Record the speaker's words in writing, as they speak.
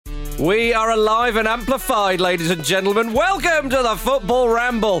We are alive and amplified, ladies and gentlemen. Welcome to the Football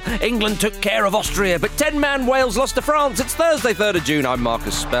Ramble. England took care of Austria, but 10-man Wales lost to France. It's Thursday, 3rd of June. I'm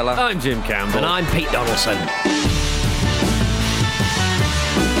Marcus Speller. I'm Jim Campbell. And I'm Pete Donaldson.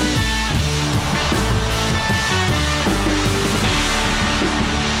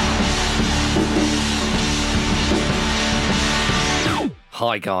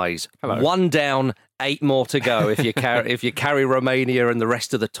 Hi, guys. Hello. 1 down, 8 more to go. If you carry Romania and the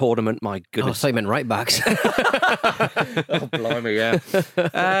rest of the tournament, my Oh, goodness. so you meant right backs. Oh, blimey, yeah.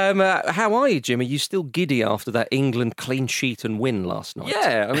 How are you, Jim? Are you still giddy after that England clean sheet and win last night?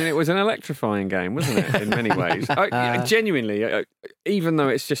 Yeah, I mean, it was an electrifying game, wasn't it, in many ways? Genuinely, even though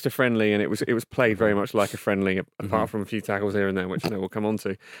it's just a friendly and it was played very much like a friendly, apart from a few tackles here and there, which I know we'll come on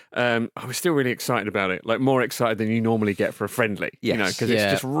to, I was still really excited about it, like more excited than you normally get for a friendly, Yes. you know, because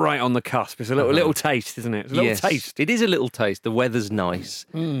it's just right on the cusp. It's a little taste, isn't it? It's a little taste. It is a little taste. The weather's nice.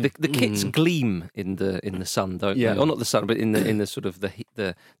 The kits gleam in the sun, don't Yeah. they? Or not the sun, but in the sort of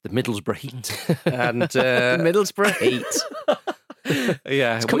the Middlesbrough heat. And Middlesbrough heat.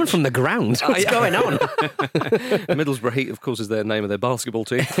 yeah, It's coming from the ground. What's going on? Middlesbrough Heat, of course, is the name of their basketball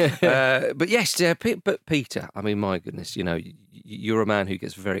team. But yes, but Peter, I mean, my goodness, you know, you're a man who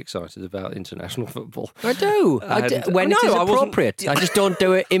gets very excited about international football. I do. When it is appropriate. I just don't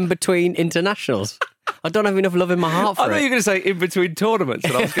do it in between internationals. I don't have enough love in my heart for I thought you it. were going to say in between tournaments,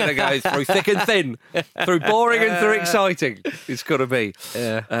 and I was going to go through thick and thin, through boring and through exciting. It's got to be.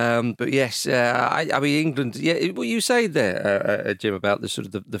 Yeah. But yes, I mean, England, yeah, what you say there, Jim, about the sort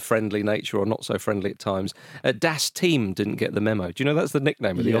of the friendly nature or not so friendly at times. Das Team didn't get the memo. Do you know that's the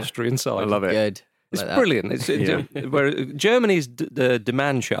nickname of the Austrian side? I love it. Good. It's Like that. brilliant. It's where Germany's the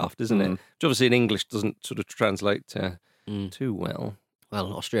demand shaft, isn't it? Which obviously in English doesn't sort of translate too well.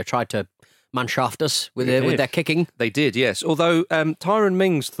 Well, Austria tried to manshaft us with their kicking. They did, yes. Although Tyrone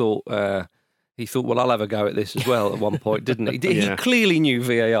Mings thought, well, I'll have a go at this as well at one point, didn't he? He Yeah. clearly knew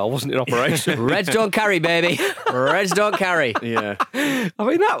VAR wasn't in operation. Reds don't carry, baby. Reds don't carry. Yeah. I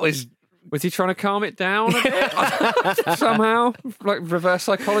mean, that was... Was he trying to calm it down a bit? Somehow? Like reverse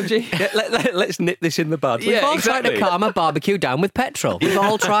psychology? Let's nip this in the bud. We've all tried to calm a barbecue down with petrol. We've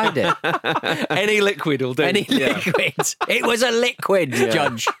all tried it. Any liquid will do. Any liquid. It was a liquid,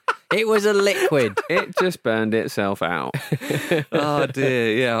 Judge. It was a liquid. It just burned itself out. Oh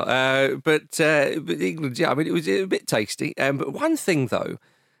dear, yeah. But England, yeah. I mean, it was a bit tasty. But one thing though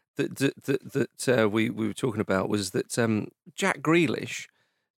that we were talking about was that Jack Grealish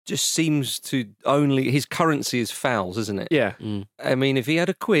just seems to his currency is fouls, isn't it? Yeah. I mean, if he had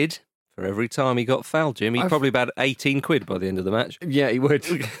a quid for every time he got fouled, Jim, he'd probably about 18 quid by the end of the match. Yeah, he would.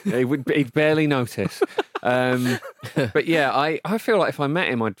 He'd barely notice. But yeah, I feel like if I met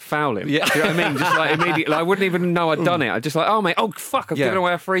him, I'd foul him. Yeah. Do you know what I mean? Just like immediately, I wouldn't even know I'd done it. I'd just like, oh mate, oh fuck, I've given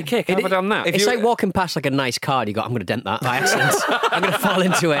away a free kick. How have I done that? It's like walking past like a nice car and you go, I'm going to dent that by accident. I'm going to fall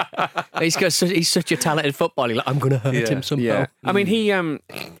into it. He's such a talented footballer. You're like, I'm going to hurt him somehow. Yeah. I mean,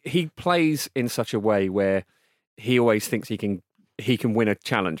 he plays in such a way where he always thinks he can win a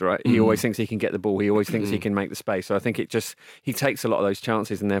challenge, right? He always thinks he can get the ball. He always thinks he can make the space. So I think he takes a lot of those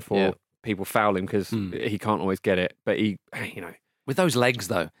chances and therefore people foul him because he can't always get it. But he, you know. With those legs,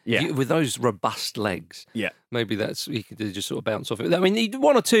 though, Yeah. with those robust legs, Yeah. maybe he could just sort of bounce off it. I mean,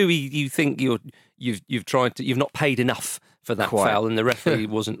 one or two, you think you've tried to, you've not paid enough for that foul, and the referee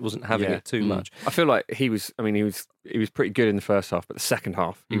wasn't having it too much. I feel like he was pretty good in the first half, but the second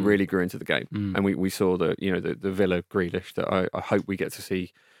half he really grew into the game, and we saw the Villa Grealish that I hope we get to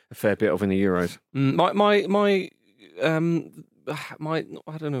see a fair bit of in the Euros. My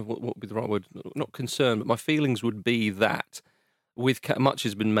I don't know what would be the right word. Not concern, but my feelings would be that with much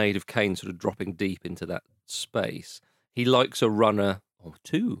has been made of Kane sort of dropping deep into that space. He likes a runner or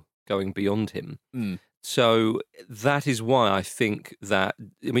two going beyond him. So that is why I think that,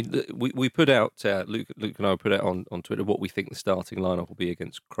 I mean, we put out, Luke and I put out on Twitter what we think the starting lineup will be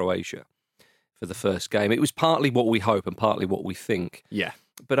against Croatia for the first game. It was partly what we hope and partly what we think. Yeah.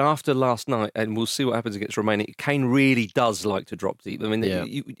 But after last night, and we'll see what happens against Romania, Kane really does like to drop deep. I mean,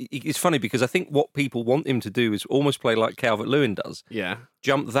 it's funny because I think what people want him to do is almost play like Calvert-Lewin does. Yeah.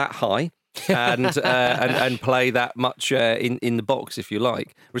 Jump that high. and play that much in the box, if you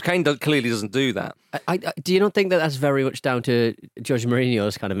like. Whereas Kane clearly doesn't do that. Do you not think that that's very much down to Jose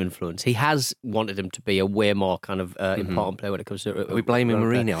Mourinho's kind of influence? He has wanted him to be a way more kind of important player when it comes to... Are we blaming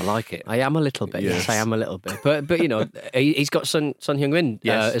Mourinho? I like it. I am a little bit, yes I am a little bit. But you know, he's got Son Heung-min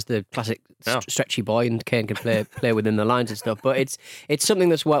as the classic stretchy boy, and Kane can play within the lines and stuff. But it's something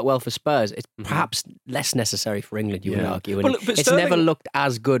that's worked well for Spurs. It's perhaps less necessary for England, you would argue. And but it's never looked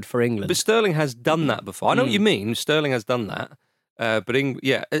as good for England. But Sterling has done that before. I know what you mean. Sterling has done that. So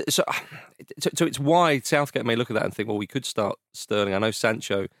it's why Southgate may look at that and think, well, we could start Sterling. I know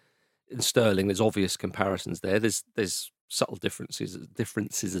Sancho and Sterling. There's obvious comparisons there. There's subtle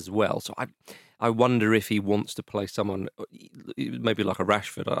differences as well. So I wonder if he wants to play someone maybe like a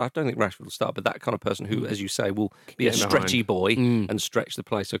Rashford. I don't think Rashford will start, but that kind of person who, as you say, will be a stretchy boy and stretch the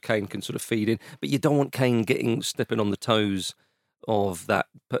play so Kane can sort of feed in. But you don't want Kane stepping on the toes of that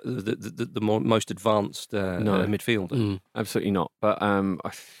the most advanced midfielder. Absolutely not. But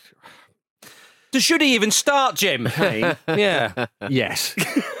should he even start, Jim? Kane, yeah. Yes,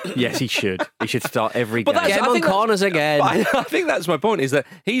 he should. He should start every game. Get him on corners again. I think that's my point. Is that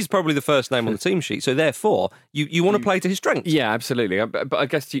he's probably the first name on the team sheet, so therefore you want to play to his strengths. Yeah, absolutely. But I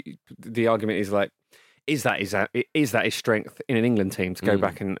guess the argument is like, is that his strength in an England team to go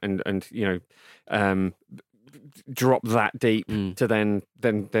back and drop that deep to then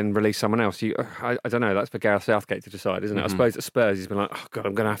release someone else? I don't know. That's for Gareth Southgate to decide, isn't it? I suppose at Spurs he's been like, oh God,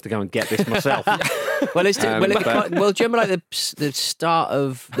 I'm going to have to go and get this myself. Well, do you remember like the start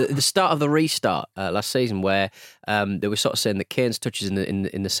of the restart last season, where they were sort of saying that Kane's touches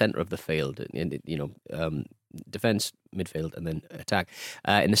in the centre of the field, defence, midfield, and then attack.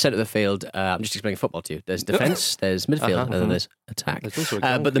 In the centre of the field, I'm just explaining football to you. There's defence, there's midfield, and then there's attack.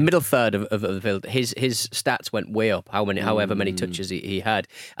 But the middle third of the field, his stats went way up. However many touches he had,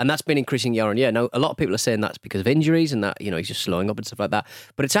 and that's been increasing year on year. Now, a lot of people are saying that's because of injuries and that he's just slowing up and stuff like that.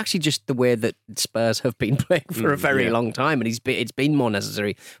 But it's actually just the way that Spurs have been playing for a very long time, and it's been more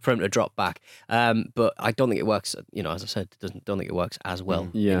necessary for him to drop back. But I don't think it works. As I said, don't think it works as well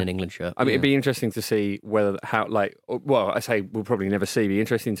in an England shirt. I mean, it'd be interesting to see I say we'll probably never see. It'd be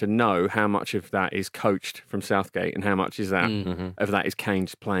interesting to know how much of that is coached from Southgate and how much is that of that is Kane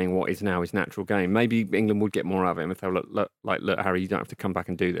just playing what is now his natural game. Maybe England would get more out of him if they were look, Harry, you don't have to come back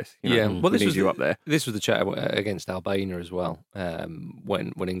and do this. Well, this was you up there. This was the chat against Albania as well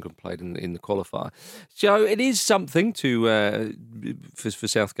when England played in the qualifier. So it is something to for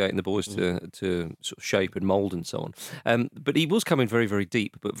Southgate and the boys to sort of shape and mould and so on. But he was coming very, very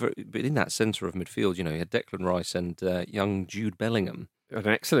deep. But in that centre of midfield, he had Declan Rice and young Jude Bellingham. An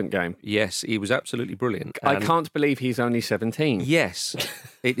excellent game. Yes, he was absolutely brilliant. I can't believe he's only 17. Yes,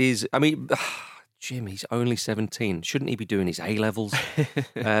 it is. I mean, Jim, he's only 17. Shouldn't he be doing his A-levels?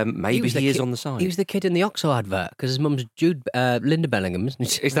 Maybe he is on the side. He was the kid in the Oxo advert because his mum's Linda Bellingham, isn't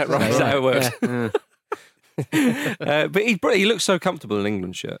she? Is that right? Is that how it works? But he looks so comfortable in an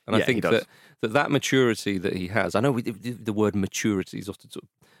England shirt. And I think that maturity that he has, I know the word maturity is often sort of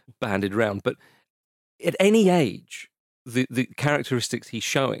bandied around, but at any age, the characteristics he's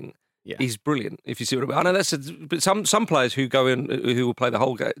showing, he's brilliant. If you see what I mean, I know but some players who go in who will play their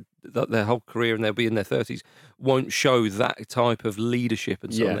whole career and they'll be in their 30s won't show that type of leadership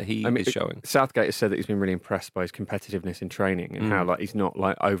and so on that he is showing. Southgate has said that he's been really impressed by his competitiveness in training and how he's not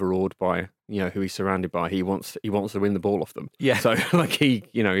overawed by who he's surrounded by. He wants to win the ball off them. Yeah. So he's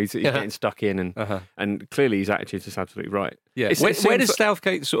getting stuck in and clearly his attitude is absolutely right. Yeah. Where does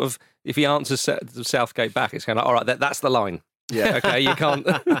Southgate sort of, if he answers Southgate back, it's kind of all right. That's the line. Yeah. Okay. You can't.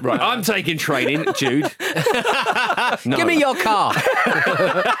 Right. I'm taking training, Jude. No. Give me your car.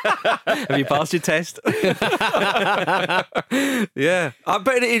 Have you passed your test? Yeah.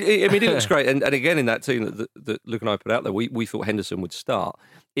 But it looks great. And again, in that team that Luke and I put out there, we thought Henderson would start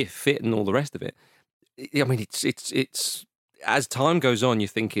if fit and all the rest of it. I mean, it's as time goes on, you're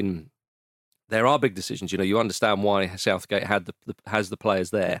thinking there are big decisions. You understand why Southgate has the players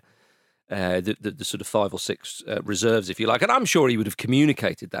there. The sort of 5 or 6 reserves, if you like, and I'm sure he would have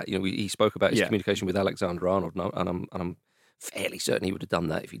communicated that. He spoke about his communication with Alexander Arnold, and I'm fairly certain he would have done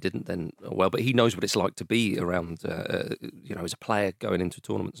that. If he didn't, then well. But he knows what it's like to be around, as a player going into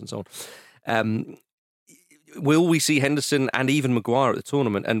tournaments and so on. Will we see Henderson and even Maguire at the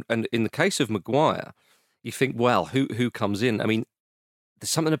tournament? And in the case of Maguire, you think, well, who comes in? I mean, there's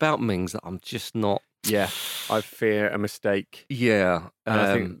something about Mings that I'm just not. Yeah, I fear a mistake. Yeah, and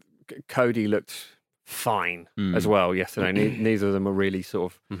I think Cody looked fine as well yesterday. Neither of them are really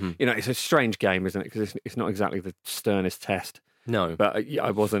sort of, it's a strange game, isn't it? Because it's not exactly the sternest test. No. But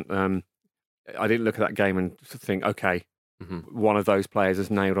I wasn't, I didn't look at that game and think, okay, one of those players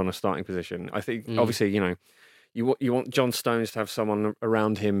is nailed on a starting position. I think, obviously, you want John Stones to have someone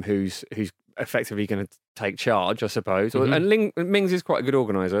around him who's effectively going to take charge, I suppose. And Mings is quite a good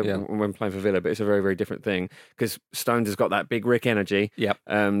organiser when playing for Villa, but it's a very, very different thing because Stones has got that big Rick energy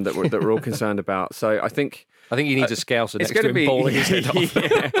that we're all concerned about. So I think he needs a scouser next to him balling his head off.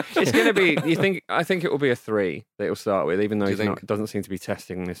 It's going to be. I think it will be a 3 that it'll start with, even though doesn't seem to be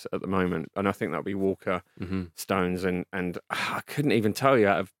testing this at the moment. And I think that'll be Walker, Stones, and I couldn't even tell you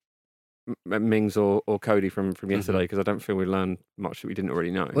out of Mings or Cody from yesterday, because I don't feel we learned much that we didn't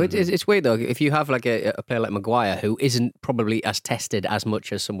already know. Well, it's weird though. If you have like a player like Maguire, who isn't probably as tested as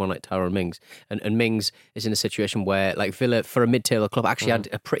much as someone like Tyrone Mings, and Mings is in a situation where, like, Villa, for a mid-table club, actually had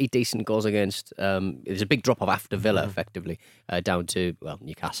a pretty decent goals against. There's a big drop off after Villa, effectively, down to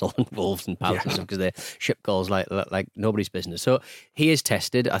Newcastle and Wolves and Palace and stuff, because they ship goals like nobody's business. So he is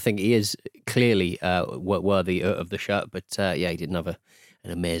tested. I think he is clearly worthy of the shirt. But he didn't have an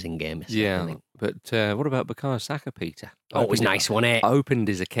amazing game. Yeah, but what about Bukayo Saka, Peter? Oh, it was nice, wasn't it? Opened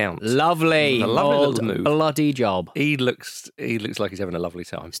his account. Lovely. A lovely little move. Bloody job. He looks like he's having a lovely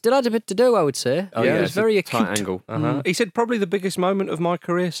time. Still had a bit to do, I would say. Oh, yeah, it was very acute. tight angle. He said probably the biggest moment of my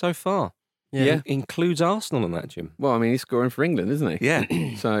career so far. Yeah. Includes Arsenal in that, Jim. Well, I mean, he's scoring for England, isn't he?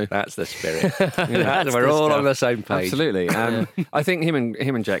 Yeah. So that's the spirit. That's We're the all stuff. on the same page. absolutely. I think him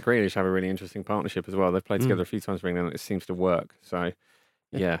and Jack Grealish have a really interesting partnership as well. They've played together a few times for England, and it seems to work. So,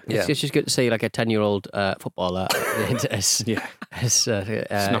 yeah. It's just good to see like a 10-year-old footballer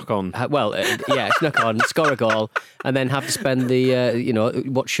Snuck on. Snuck on, score a goal, and then have to spend the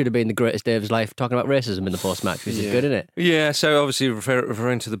what should have been the greatest day of his life talking about racism in the post-match, which is good, isn't it? Yeah, so obviously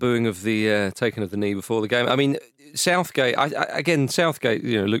referring to the booing of the taking of the knee before the game. I mean, Southgate, Southgate,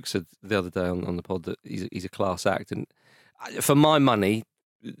 Luke said the other day on the pod that he's a class act, and for my money,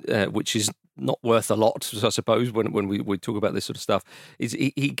 which is not worth a lot, I suppose, when we talk about this sort of stuff, is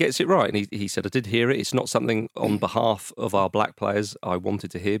he gets it right. And he said, I did hear it. It's not something on behalf of our black players I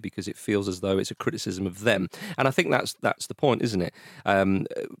wanted to hear, because it feels as though it's a criticism of them. And I think that's the point, isn't it?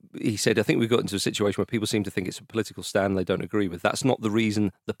 He said, I think we've got into a situation where people seem to think it's a political stand they don't agree with. That's not the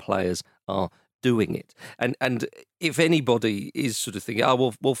reason the players are doing it. And if anybody is sort of thinking,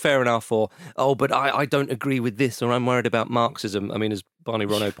 well, fair enough, or, but I don't agree with this, or I'm worried about Marxism. I mean, as Barney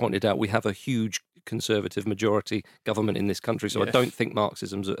Ronno pointed out, we have a huge conservative majority government in this country, so I don't think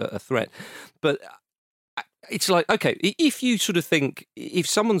Marxism's a threat. But it's like, okay, if you sort of think, if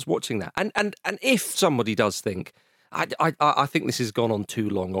someone's watching that, and if somebody does think, I think this has gone on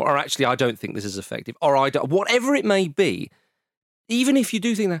too long, or actually I don't think this is effective, or whatever it may be, even if you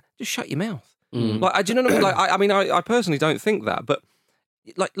do think that, just shut your mouth. Like, do you know what I mean? Like, I mean, I personally don't think that, but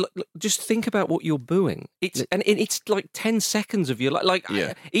like, just think about what you're booing. It's like 10 seconds of your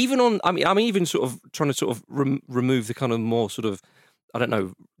even on. I mean, I'm even sort of trying to sort of remove the kind of more sort of, I don't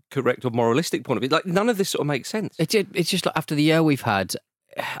know, correct or moralistic point of it. Like, none of this sort of makes sense. It's just like after the year we've had,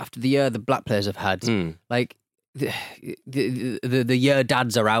 after the year the black players have had, like. The year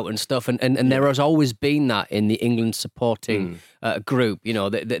dads are out and stuff, and there has always been that in the England supporting group.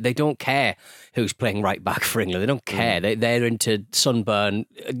 They don't care who's playing right back for England. They don't care. They're into sunburn,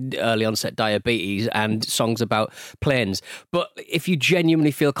 early onset diabetes, and songs about planes. But if you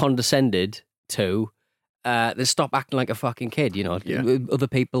genuinely feel condescended to, then stop acting like a fucking kid. Other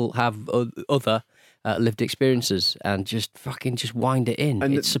people have other lived experiences, and just wind it in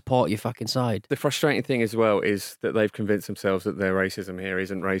and support your fucking side. The frustrating thing as well is that they've convinced themselves that their racism here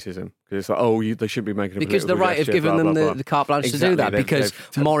isn't racism, because it's like, they should be making a because the right have given them the carte blanche to do that, because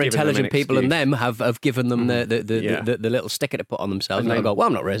more intelligent people than them have given them the little sticker to put on themselves, and they go, well,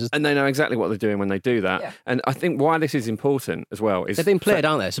 I'm not racist, and they know exactly what they're doing when they do that. And I think why this is important as well is they've been played,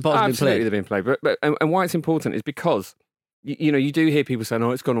 aren't they? Supposedly absolutely, they've been played, but why it's important is because you do hear people saying,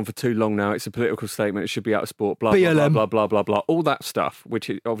 it's gone on for too long now, it's a political statement, it should be out of sport, blah, blah, blah, blah, blah, blah, blah, all that stuff, which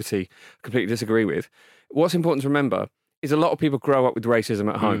I obviously completely disagree with. What's important to remember is a lot of people grow up with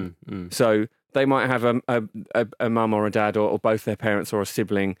racism at home. So they might have a mum or a dad or both their parents or a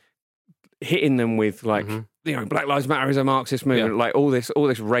sibling hitting them with Black Lives Matter is a Marxist movement, like all this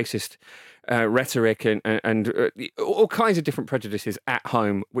racist rhetoric and all kinds of different prejudices at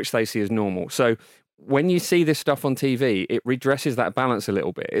home, which they see as normal. So when you see this stuff on TV, it redresses that balance a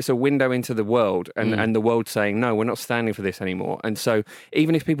little bit. It's a window into the world, and the world saying, no, we're not standing for this anymore. And so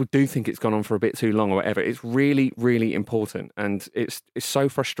even if people do think it's gone on for a bit too long or whatever, it's really, really important. And it's so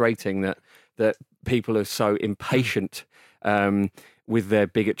frustrating that people are so impatient with their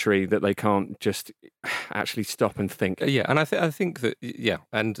bigotry that they can't just actually stop and think. And I think that,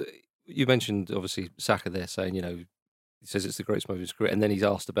 and you mentioned, obviously, Saka there saying, he says it's the greatest moment of his career, and then he's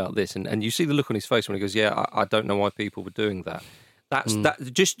asked about this, and you see the look on his face when he goes, I don't know why people were doing that. That's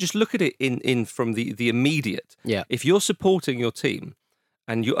that. Just look at it in from the immediate. Yeah. If you're supporting your team,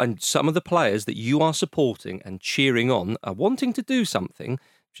 and some of the players that you are supporting and cheering on are wanting to do something,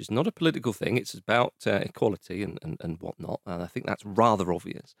 which is not a political thing, it's about equality and whatnot, and I think that's rather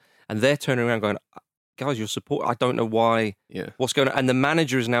obvious. And they're turning around going, guys, your support, I don't know why, what's going on. And the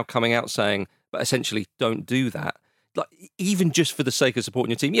manager is now coming out saying, but essentially, don't do that. like even just for the sake of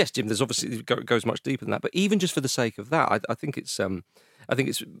supporting your team. Yes, Jim, there's obviously it goes much deeper than that, but even just for the sake of that, I think it's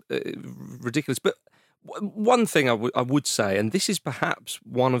ridiculous. But one thing I would say, and this is perhaps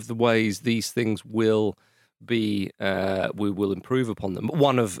one of the ways these things will be, we will improve upon them.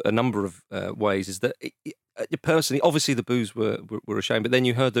 One of a number of ways is that personally, obviously the boos were a shame, but then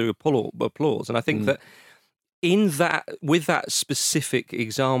you heard the applause, and I think that with that specific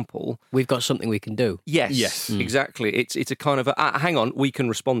example, we've got something we can do. Yes, exactly. It's a kind of hang on, we can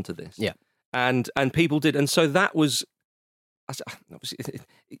respond to this. Yeah, and people did, and so that was. Obviously,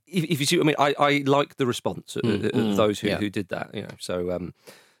 if you see what I mean, I like the response of those who did that.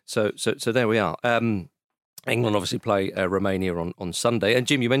 So there we are. England obviously play Romania on Sunday, and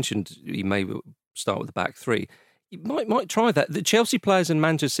Jim, you mentioned you may start with the back three. You might try that. The Chelsea players and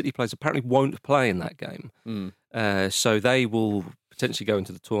Manchester City players apparently won't play in that game, so they will potentially go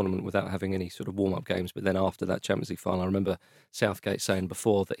into the tournament without having any sort of warm-up games. But then after that Champions League final, I remember Southgate saying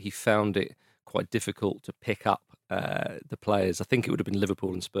before that he found it quite difficult to pick up the players. I think it would have been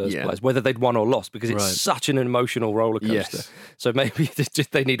Liverpool and Spurs players, whether they'd won or lost, because it's such an emotional roller coaster. Yes. So maybe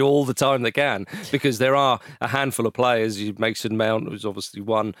they need all the time they can, because there are a handful of players. Mason Mount was obviously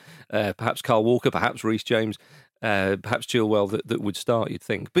one, perhaps Kyle Walker, perhaps Reece James, perhaps Chilwell that would start, you'd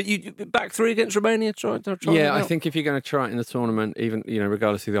think. But you back three against Romania, try I think if you're going to try it in the tournament, even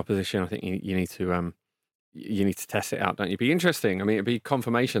regardless of the opposition, I think you need to test it out, don't you? It'd be interesting. I mean, it'd be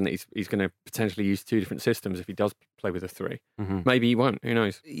confirmation that he's going to potentially use two different systems if he does play with a three. Maybe he won't. Who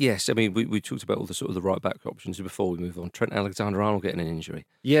knows? Yes, I mean, we talked about all the sort of the right back options before we move on. Trent Alexander-Arnold getting an injury.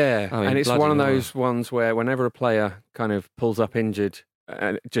 Yeah, I mean, and it's one of those ones where whenever a player kind of pulls up injured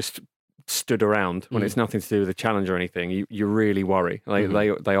and just stood around when it's nothing to do with the challenge or anything, you really worry.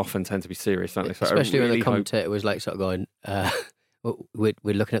 They often tend to be serious, don't they? So especially when the commentator was like sort of going. We're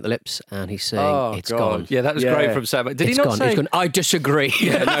looking at the lips, and he's saying it's gone. Yeah, that was great from Sam. Did he not say? He's gone, I disagree.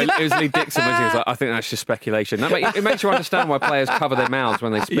 Yeah, no, it was Lee Dixon. He was like, I think that's just speculation. It makes you understand why players cover their mouths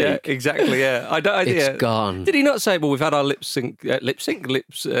when they speak. Yeah, exactly. Yeah, it's gone. Did he not say? Well, we've had our lip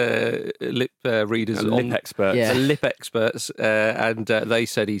readers, lip experts, the lip experts, and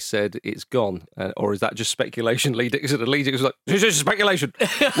he said it's gone, or is that just speculation? Lee Dixon was like, it's just speculation.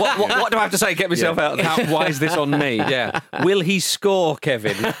 What do I have to say? Get myself out of this. Why is this on me? Yeah, will he score,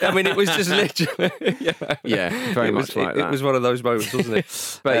 Kevin? I mean, it was just literally. Very much like that. It was one of those moments, wasn't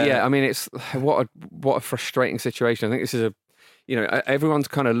it? But I mean, it's what a frustrating situation. I think this is everyone's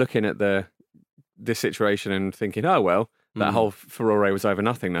kind of looking at this situation and thinking, oh well, that whole Furore was over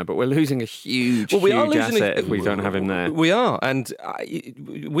nothing now. But we're losing a huge asset if we don't have him there. We are, and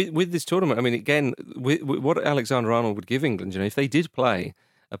with this tournament, I mean, again, what Alexander-Arnold would give England, if they did play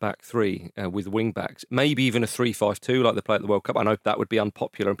a back three with wing backs, maybe even a 3-5-2 like they play at the World Cup. I know that would be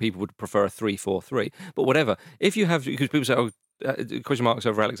unpopular and people would prefer a 3-4-3, but whatever. If you have, because people say, question marks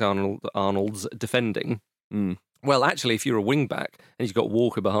over Alexander-Arnold's defending. Well, actually, if you're a wing back and he's got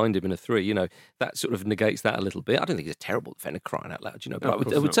Walker behind him in a three, that sort of negates that a little bit. I don't think he's a terrible defender, crying out loud,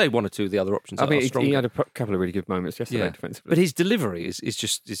 but I would say one or two of the other options. I mean, he had a couple of really good moments yesterday defensively. But his delivery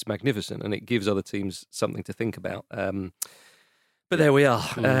is magnificent, and it gives other teams something to think about. But there we are.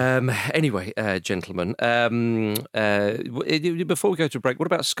 Anyway, gentlemen, before we go to break, what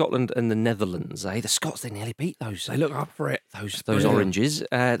about Scotland and the Netherlands? The Scots, they nearly beat those. They look up for it. Those Oranges.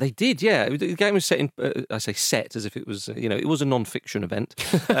 They did, yeah. The game was set in, I say set as if it was, it was a non-fiction event.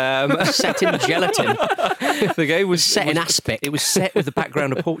 Set in gelatin. The game was set in aspic. It was set with the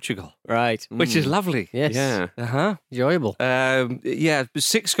background of Portugal. Right. Which is lovely. Yes. Yeah. Enjoyable.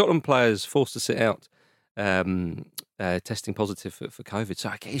 6 Scotland players forced to sit out. Testing positive for COVID.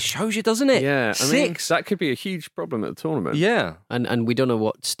 So it shows you, doesn't it? Yeah. 6. That could be a huge problem at the tournament. Yeah. And we don't know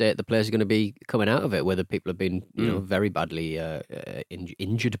what state the players are going to be coming out of it, whether people have been very badly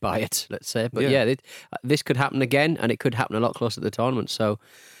injured by it, let's say. But this could happen again, and it could happen a lot closer to the tournament. So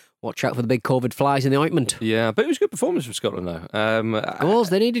watch out for the big COVID flies in the ointment. Yeah, but it was a good performance from Scotland, though. Goals,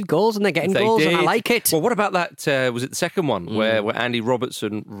 they needed goals, and they're getting goals, and I like it. Well, what about that, was it the second one, where Andy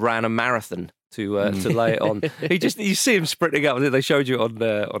Robertson ran a marathon to lay it on? You see him sprinting up. They showed you on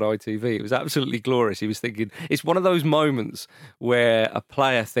ITV. It was absolutely glorious. He was thinking, it's one of those moments where a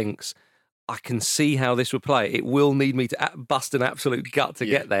player thinks, I can see how this would play. It will need me to bust an absolute gut to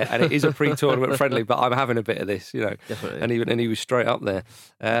get there, and it is a pre-tournament friendly. But I'm having a bit of this, Definitely. And he was straight up there.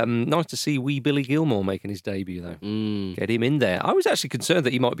 Nice to see wee Billy Gilmore making his debut, though. Get him in there. I was actually concerned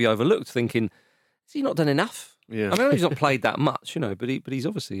that he might be overlooked, thinking, has he not done enough? Yeah. I know he's not played that much, but he's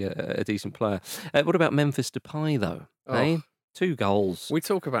obviously a decent player. What about Memphis Depay, though? 2 goals. We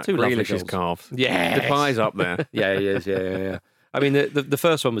talk about 2 Grealish's calves. Yeah, Depay's up there. Yeah, he is. Yeah. I mean, the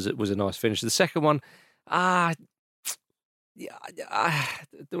first one was a nice finish. The second one, Yeah, I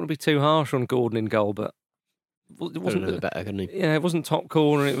don't want to be too harsh on Gordon in goal, but it wasn't better, couldn't he? Yeah, it wasn't top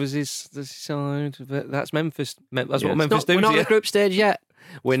corner. It was his side. But that's Memphis. That's what Memphis do. We're not on the group stage yet.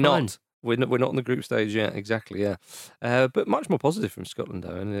 We're not. We're not on the group stage yet. Exactly. Yeah, but much more positive from Scotland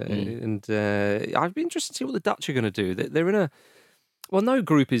though, and I'd be interested to see what the Dutch are going to do. They're in no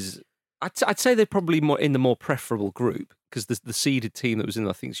group is. I'd say they're probably more in the more preferable group because the seeded team that was in,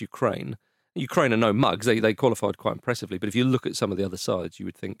 I think, is Ukraine. Ukraine are no mugs. They qualified quite impressively. But if you look at some of the other sides, you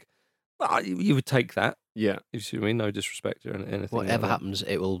would think, well, you would take that. Yeah. You see what I mean? No disrespect or anything. Whatever happens,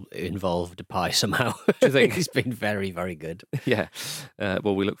 it will involve Depay somehow. Do you think? He's been very, very good. Yeah.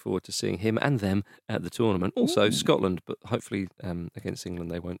 Well, we look forward to seeing him and them at the tournament. Also, Scotland, but hopefully against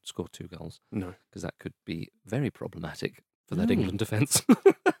England, they won't score 2 goals. No. Because that could be very problematic for that England defence.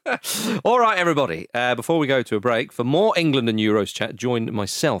 All right, everybody. Before we go to a break, for more England and Euros chat, join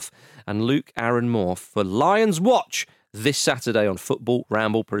myself and Luke Aaron Moore for Lions Watch this Saturday on Football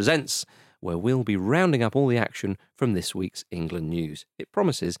Ramble Presents, where we'll be rounding up all the action from this week's England news. It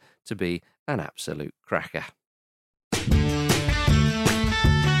promises to be an absolute cracker.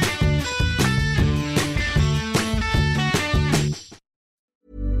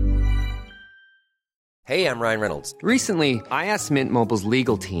 Hey, I'm Ryan Reynolds. Recently, I asked Mint Mobile's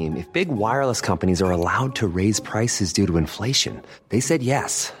legal team if big wireless companies are allowed to raise prices due to inflation. They said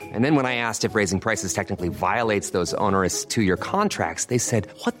yes. And then when I asked if raising prices technically violates those onerous 2-year contracts, they said,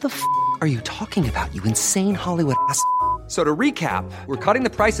 "What the f*** are you talking about, you insane Hollywood ass?" So to recap, we're cutting the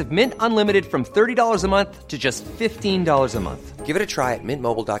price of Mint Unlimited from $30 a month to just $15 a month. Give it a try at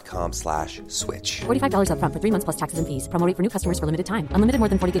mintmobile.com/switch. $45 up front for 3 months plus taxes and fees. Promo rate for new customers for limited time. Unlimited more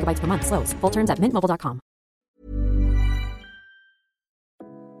than 40 gigabytes per month. Slows full terms at mintmobile.com.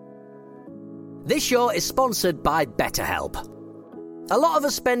 This show is sponsored by BetterHelp. A lot of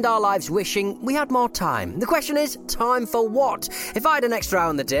us spend our lives wishing we had more time. The question is, time for what? If I had an extra hour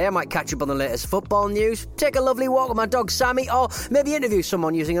in the day, I might catch up on the latest football news, take a lovely walk with my dog Sammy, or maybe interview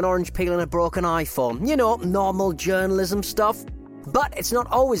someone using an orange peel and a broken iPhone. You know, normal journalism stuff. But it's not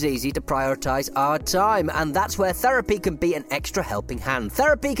always easy to prioritise our time, and that's where therapy can be an extra helping hand.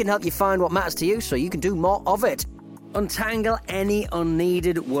 Therapy can help you find what matters to you so you can do more of it. Untangle any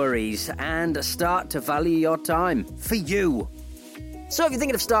unneeded worries and start to value your time for you. So if you're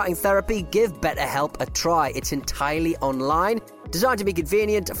thinking of starting therapy, give BetterHelp a try. It's entirely online, designed to be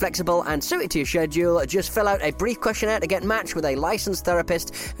convenient, flexible, and suited to your schedule. Just fill out a brief questionnaire to get matched with a licensed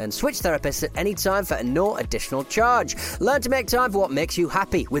therapist and switch therapists at any time for no additional charge. Learn to make time for what makes you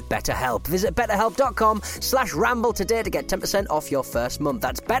happy with BetterHelp. Visit betterhelp.com/ramble today to get 10% off your first month.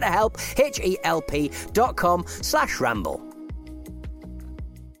 That's BetterHelp, HELP.com/ramble.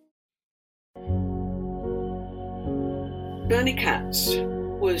 Bernie Katz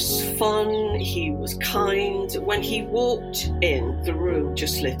was fun, he was kind. When he walked in, the room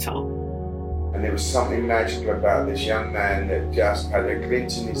just lit up. And there was something magical about this young man that just had a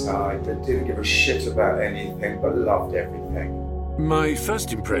glint in his eye, that didn't give a shit about anything but loved everything. My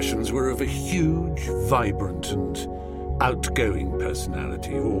first impressions were of a huge, vibrant and outgoing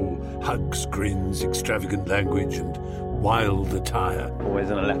personality, all hugs, grins, extravagant language and wild attire. Always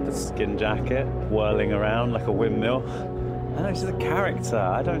in a leopard skin jacket, whirling around like a windmill. I know, she's a character.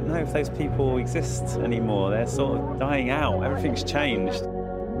 I don't know if those people exist anymore. They're sort of dying out. Everything's changed.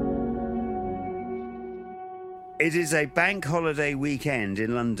 It is a bank holiday weekend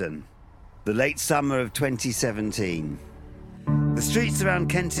in London, the late summer of 2017. The streets around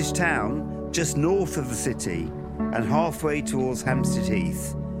Kentish Town, just north of the city and halfway towards Hampstead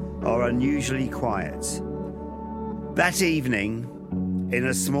Heath, are unusually quiet. That evening, in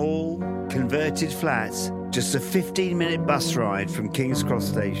a small, converted flat, just a 15-minute bus ride from King's Cross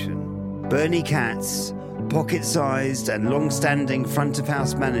Station, Bernie Katz, pocket-sized and long-standing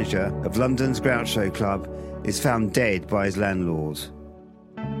front-of-house manager of London's Groucho Club, is found dead by his landlord.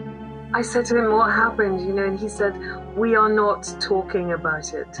 I said to him, what happened, and he said, we are not talking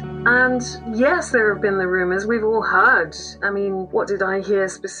about it. And yes, there have been the rumours, we've all heard. I mean, what did I hear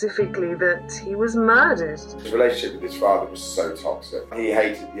specifically? That he was murdered. His relationship with his father was so toxic. He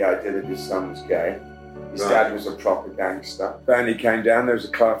hated the idea that his son was gay. His dad was a proper gangster. Bernie came down, there was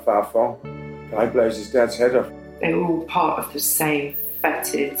a kerfuffle. Guy blows his dad's head off. They were all part of the same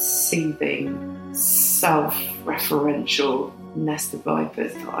fetid, seething, self-referential nest of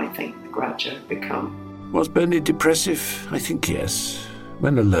vipers that I think the Groucho had become. Was Bernie depressive? I think yes.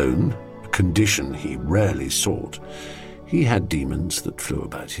 When alone, a condition he rarely sought, he had demons that flew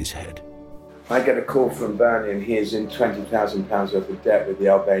about his head. I get a call from Bernie and he is in £20,000 worth of debt with the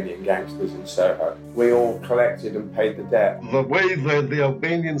Albanian gangsters in Soho. We all collected and paid the debt. The way that the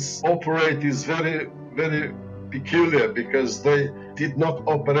Albanians operate is very, very peculiar because they did not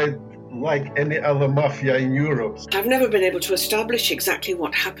operate like any other mafia in Europe. I've never been able to establish exactly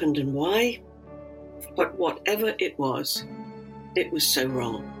what happened and why, but whatever it was so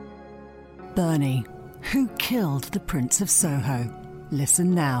wrong. Bernie, who killed the Prince of Soho?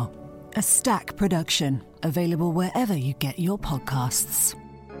 Listen now. A Stack production, available wherever you get your podcasts.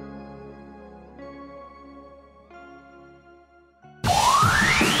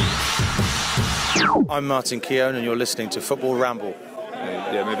 I'm Martin Keown and you're listening to Football Ramble.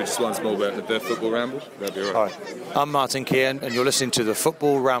 Yeah, maybe just once more about the Football Ramble. That'd be all right. Hi, I'm Martin Keown and you're listening to the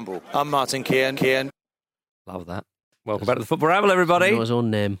Football Ramble. I'm Martin Keown. Love that. Welcome back to the Football Ramble, everybody. He knows his own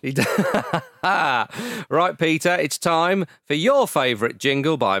name. Right, Peter, it's time for your favourite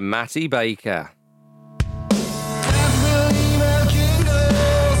jingle by Matty Baker.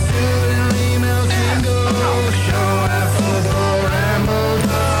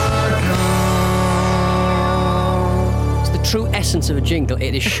 True essence of a jingle.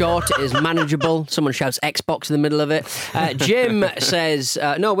 It is short, it is manageable. Someone shouts Xbox in the middle of it. Jim says,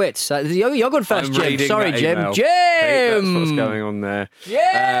 no, wait, you're good first, Jim. Sorry, Jim. Email. Jim! That's what's going on there.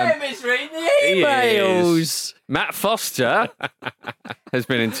 Jim is reading the emails. Matt Foster has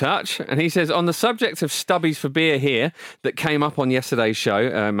been in touch, and he says, on the subject of stubbies for beer here that came up on yesterday's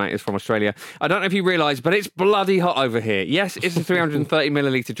show, Matt is from Australia, I don't know if you realise, but it's bloody hot over here. Yes, it's a 330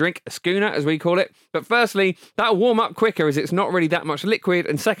 millilitre drink, a schooner as we call it, but firstly, that'll warm up quicker as it's not really that much liquid,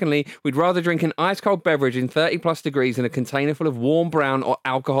 and secondly, we'd rather drink an ice cold beverage in 30 plus degrees in a container full of warm brown or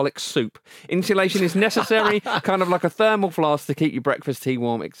alcoholic soup. Insulation is necessary, kind of like a thermal flask to keep your breakfast tea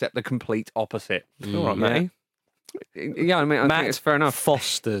warm, except the complete opposite. All right, Matty. Yeah, I mean, I think it's fair enough.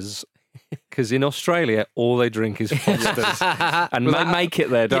 Foster's, because in Australia, all they drink is Foster's. And they make it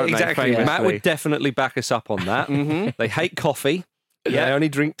there, don't they? Exactly. Matt would definitely back us up on that. They hate coffee. Yeah. They only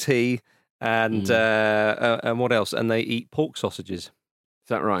drink tea. And what else? And they eat pork sausages. Is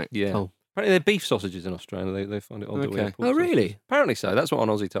that right? Yeah. Oh. Apparently they're beef sausages in Australia. They find it odd that we have pork Oh, really? Sausages. Apparently so. That's what an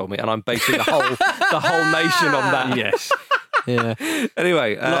Aussie told me. And I'm basing the whole nation on that. Yes. Yeah.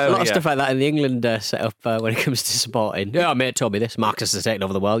 Anyway, a lot of stuff like that in the England setup when it comes to supporting. Yeah, mate told me this. Marcus has taken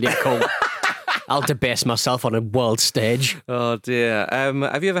over the world. Yeah, cool. I'll debase myself on a world stage. Oh dear.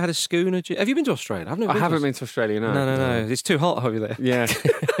 Have you ever had a schooner? Have you been to Australia? I haven't been to Australia. No. No. It's too hot over there. Yeah.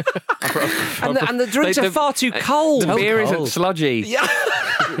 and the drinks are far too cold. The beer isn't sludgy. Yeah.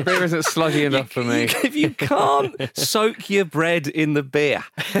 The beer isn't sludgy enough for me. If you can't soak your bread in the beer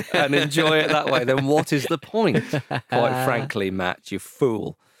and enjoy it that way, then what is the point? Quite frankly, Matt, you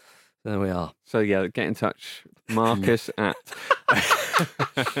fool. There we are. So yeah, get in touch, Marcus at.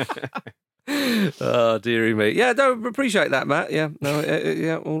 Oh, dearie me. Yeah, no, appreciate that, Matt. Yeah, no,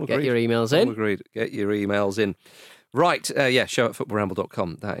 yeah, all agreed. Get your emails in. All agreed. Get your emails in. Right, show at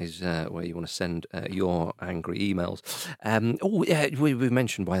footballramble.com. That is where you want to send your angry emails. We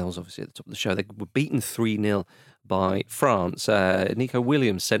mentioned Wales, obviously, at the top of the show. They were beaten 3-0 by France. Nico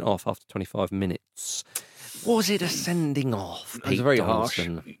Williams sent off after 25 minutes. Was it a sending off? It was very harsh.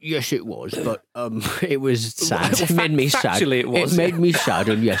 Yes, it was, but it was sad. Well, it made me sad. Factually, it was. It made me sad,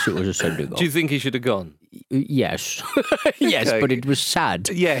 and yes, it was a sending off. Do you think he should have gone? Yes. Yes, Okay. but it was sad.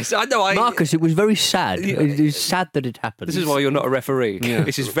 Yes, I know. Marcus, it was very sad. It was sad that it happened. This is why you're not a referee. Yeah.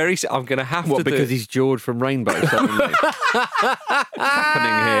 This is very. I'm going to have What, to because do. he's George from Rainbow suddenly? What's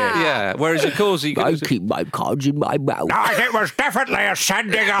happening here? Yeah. Whereas, of course, you I could. keep my cards in my mouth. It was definitely a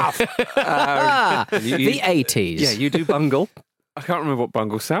sending off. The 80s. Yeah, you do bungle. I can't remember what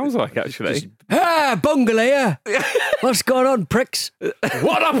bungle sounds like, actually. Bungle here. What's going on, pricks?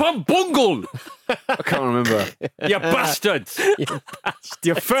 What up on bungle? I can't remember. You bastards!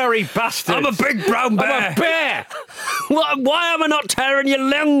 You furry bastards! I'm a big brown bear. I'm a bear! Why am I not tearing your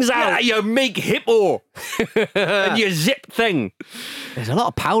lungs out? Yeah, you meek hippo! And your zip thing. There's a lot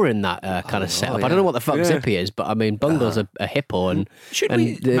of power in that kind of setup. I don't know what the fuck Zippy is, but I mean, Bungle's a hippo, and they've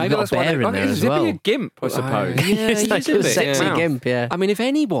Maybe got that's a why bear in there as Zippy well. a gimp, I suppose. It's like a sexy yeah. gimp, yeah. I mean, if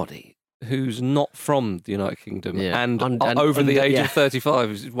anybody who's not from the United Kingdom and And over the age yeah. of 35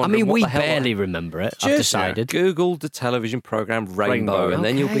 is I wondering mean, what we the hell barely remember it. I've Just decided. Google the television program Rainbow, and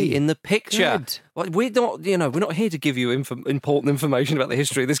then you'll be Okay. in the picture. Good. Well, we're not here to give you important information about the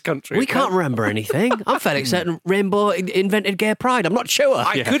history of this country. We okay? can't remember anything. I'm fairly certain Rainbow invented gay pride. I'm not sure.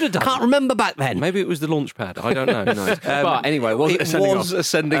 I could have done. Can't remember back then. Maybe it was the launch pad. I don't know. But anyway, was it a sending was off? a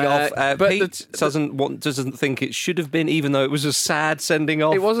sending off. But Pete doesn't think it should have been, even though it was a sad sending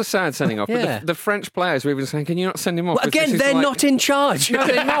off. It was a sad sending off. Yeah. But the French players were even saying, "Can you not send him off?" Well, Because again, this is they're like- not in charge. No,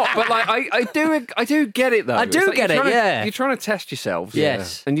 they're not. But like, I do get it though. I do It's like get you're it, trying to- yeah. you're trying to test yourselves.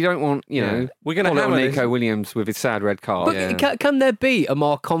 Yes. And you don't want, you know. We're going to Poor little hammer Nico Williams with his sad red card. But can there be a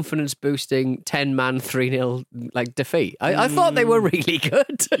more confidence-boosting 10-man 3-0 like defeat? I thought they were really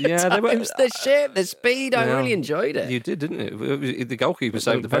good. Yeah, they were. The shape, the speed, I Yeah. really enjoyed it. You did, didn't you? The goalkeeper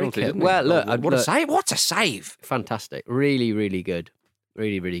saved the Very penalty, clear. didn't he? Well, look, what a save! What a save! Fantastic. Really, really good.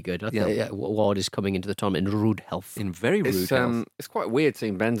 Really, really good. I think Ward is coming into the tournament in rude health. In very rude health. It's quite weird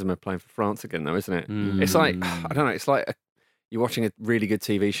seeing Benzema playing for France again, though, isn't it? It's like, I don't know, it's like you're watching a really good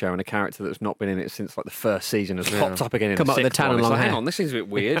TV show and a character that's not been in it since like the first season has popped up again in Come the up with the sixth tan one. and It's long like, hang hair. on, this seems a bit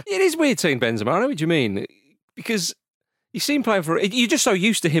weird. It is weird seeing Benzema. I know what you mean. Because you see him playing for... You're just so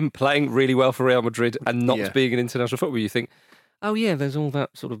used to him playing really well for Real Madrid and not being in international football. You think, oh, yeah, there's all that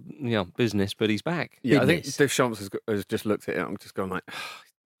sort of business, but he's back. Yeah, I think Deschamps has just looked at it and just gone like,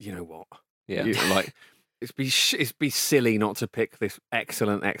 you know what? Yeah. Like, it'd be silly not to pick this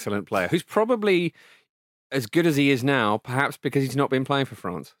excellent player who's probably as good as he is now, perhaps because he's not been playing for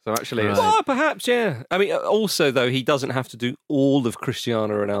France. So actually, Well, perhaps, yeah. I mean, also, though, he doesn't have to do all of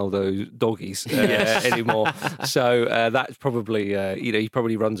Cristiano Ronaldo's doggies anymore. So that's probably, he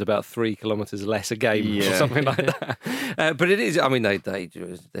probably runs about 3 kilometres less a game or something like that. But it is, I mean, they're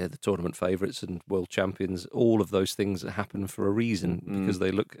the tournament favourites and world champions. All of those things that happen for a reason because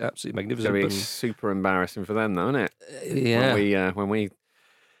they look absolutely magnificent. it's super embarrassing for them, though, isn't it? Yeah. When we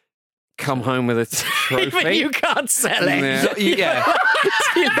come home with a trophy. Even you can't sell it. Yeah.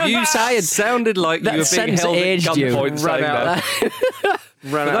 You sounded like you were being held at gunpoint saying that.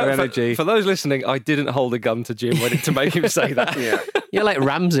 Run out of energy. For those listening, I didn't hold a gun to Jim to make him say that. You're like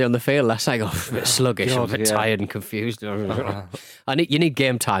Ramsey on the field last night. A bit sluggish, God, a bit yeah. tired and confused. You need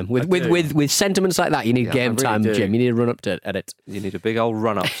game time with sentiments like that. You need game really time, do. Jim. You need to run up to it. You need a big old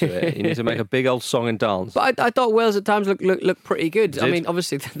run up to it. You need to make a big old song and dance. But I thought Wales at times looked pretty good. I mean,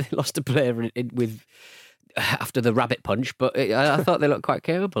 obviously they lost a player after the rabbit punch, but I thought they looked quite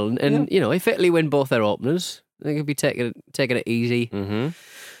capable. And if Italy win both their openers, they could be taking it easy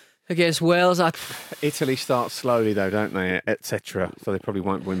against Wales. Italy starts slowly, though, don't they? Etc. So they probably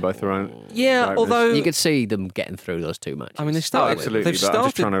won't win both their own. Yeah, openers. although you could see them getting through those two matches. I mean, they started absolutely. They've But started. I'm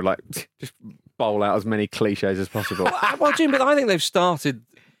just trying to just bowl out as many cliches as possible. Well, Jim, but I think they've started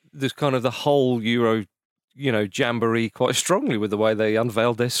this kind of the whole Euro, jamboree quite strongly with the way they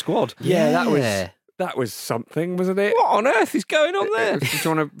unveiled their squad. That was something, wasn't it? What on earth is going on there? Do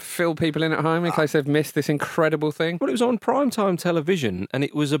you want to fill people in at home in case they've missed this incredible thing? Well, it was on primetime television, and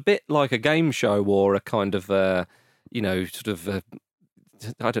it was a bit like a game show or a kind of, I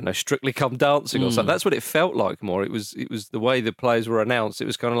don't know, Strictly Come Dancing or something. That's what it felt like more. It was the way the players were announced. It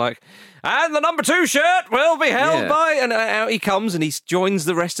was kind of like, and the number 2 shirt will be held by, and out he comes and he joins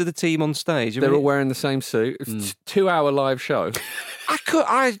the rest of the team on stage. They're all wearing the same suit. It's a 2-hour live show.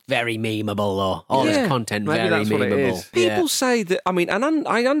 Very memeable though. All this content, maybe very that's what it memeable. is. People say that. I mean, and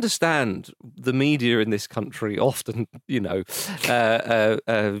I understand the media in this country often,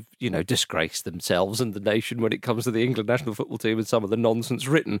 disgrace themselves and the nation when it comes to the England national football team and some of the nonsense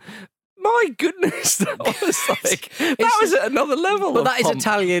written. My goodness, that was at another level. But that is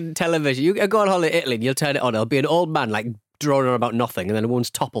Italian television. You go on holiday to Italy and you'll turn it on. It'll be an old man like droning on about nothing, and then one's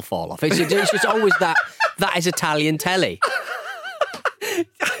top will fall off. It's just always that. That is Italian telly.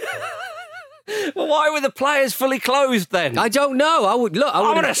 Well, why were the players fully clothed then? I don't know. I would have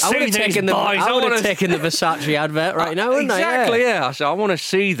taken the Versace advert right now, wouldn't exactly, I? yeah. So I want to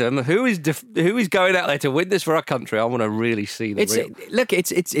see them. Who is going out there to win this for our country? I want to really see them.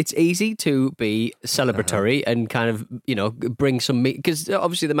 It's easy to be celebratory and kind of bring some because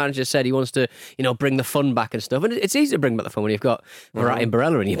obviously the manager said he wants to bring the fun back and stuff, and it's easy to bring back the fun when you've got Verratti and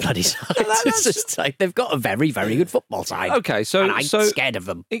Barella in your bloody side. It's just like they've got a very, very good football side. Okay, so and I'm scared of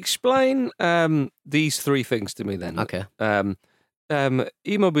them. Explain these 3 things to me then. Okay.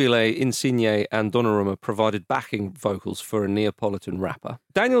 Immobile, Insigne and Donnarumma provided backing vocals for a Neapolitan rapper.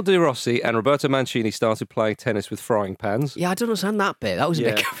 Daniel De Rossi and Roberto Mancini started playing tennis with frying pans. Yeah, I don't understand that bit. That was a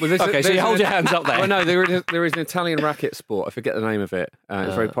bit... Okay, so you hold your hands up there. Well, no, there is an Italian racket sport. I forget the name of it.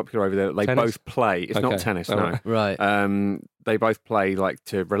 It's very popular over there. They tennis? both play. It's not tennis, no. Right. They both play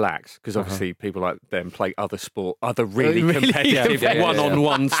to relax because obviously people like them play other really competitive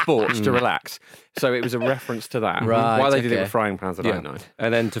one-on-one sports to relax. So it was a reference to that. Right, Why they did it with frying pans, I don't know.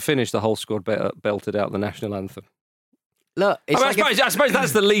 And then to finish, the whole squad belted out the national anthem. Look, I suppose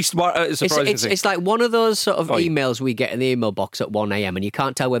that's the least surprising thing. It's like one of those sort of emails we get in the email box at 1 a.m. and you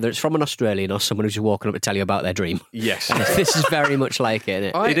can't tell whether it's from an Australian or someone who's just walking up to tell you about their dream. Yes. This is very much like it,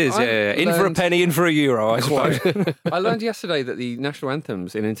 isn't it? It is, yeah. In for a penny, in for a euro, I suppose. I learned yesterday that the national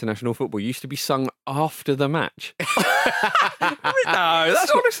anthems in international football used to be sung after the match. No,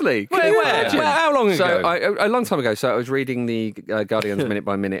 that's honestly. Where? How long ago? So a long time ago. So I was reading the Guardian's minute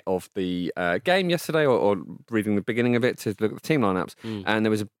by minute of the game yesterday, or reading the beginning of it to look at the team lineups, and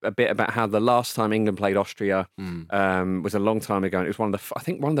there was a bit about how the last time England played Austria was a long time ago, and it was one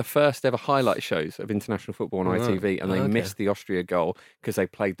of the first ever highlight shows of international football on ITV, and they missed the Austria goal because they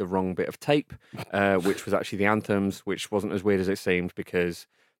played the wrong bit of tape, which was actually the anthems, which wasn't as weird as it seemed because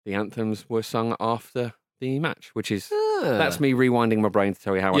the anthems were sung after the match, which is that's me rewinding my brain to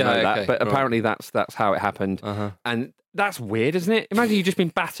tell you how I know that. But apparently that's how it happened, and that's weird, isn't it? Imagine you've just been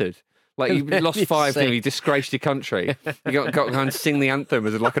battered, like you lost 5-0, you disgraced your country. You got to go and sing the anthem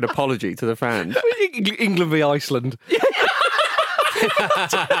as like an apology to the fans. England v Iceland.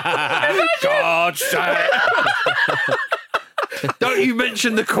 God sake! Don't you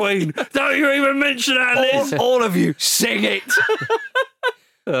mention the Queen? Don't you even mention Alice? All of you, sing it.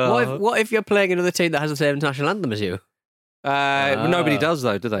 What if you're playing another team that has the same national anthem as you? Nobody does,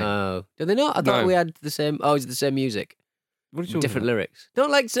 though, do they? Oh, do they not? I thought we had the same. Oh, is it the same music? What are you talking Different about? lyrics.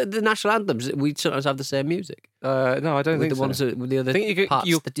 Don't like the national anthems. We sometimes have the same music. No, I don't think the so. ones that, with the other parts,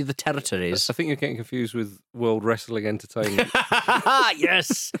 the other territories. I think you're getting confused with World Wrestling Entertainment.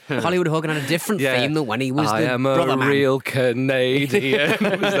 Yes, Hollywood Hogan had a different theme than when he was I the am brother a man. real Canadian.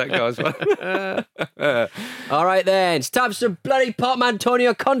 What was that guy's one? All right then, it's time for some bloody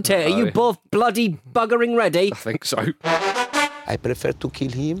Antonio Conte. Are you both bloody buggering ready? I think so. I prefer to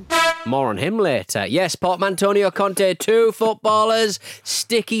kill him. More on him later. Yes, Antonio Conte, 2 footballers,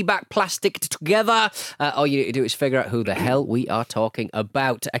 sticky back plastic together. All you need to do is figure out who the hell we are talking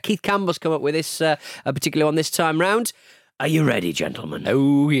about. Keith Campbell's come up with this particular one this time round. Are you ready, gentlemen?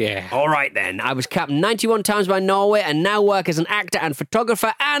 Oh, yeah. All right, then. I was capped 91 times by Norway and now work as an actor and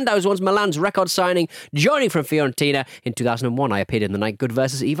photographer, and I was once Milan's record signing. Joining from Fiorentina in 2001, I appeared in the Night Good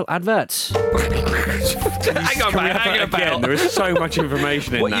vs. Evil adverts. Hang on, mate. Hang Again, there is so much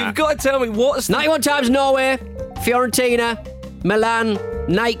information in that. You've got to tell me what's 91 times Norway, Fiorentina, Milan,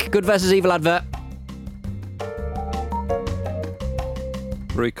 Nike Good vs. Evil advert.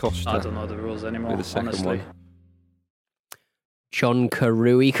 Rui Costa. I don't know the rules anymore, The second honestly. one. John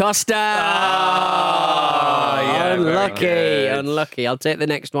Rui Costa. yeah, Unlucky. I'll take the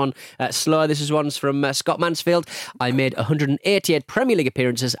next one. Slower. This is one's from Scott Mansfield. I made 188 Premier League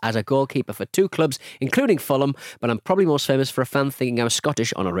appearances as a goalkeeper for 2 clubs, including Fulham, but I'm probably most famous for a fan thinking I was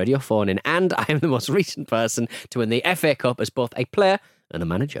Scottish on a radio phone-in, and I am the most recent person to win the FA Cup as both a player and a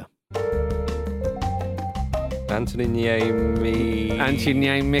manager. Anthony Niemi.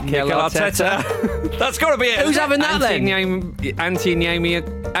 Mikel Arteta. That's got to be it. Who's having that then? Anti-Niemi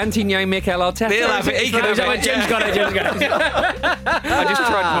Mikel Arteta. He'll have it. He can have it. Jim's got it. I just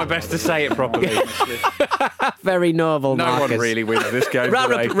tried my best to say it properly. Very noble, No Marcus. one really wins this game.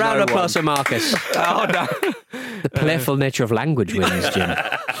 Round today. of No applause for Marcus. Oh, no. The playful nature of language wins, Jim.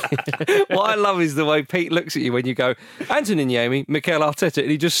 What I love is the way Pete looks at you when you go, Anthony Niemi, Mikel Arteta,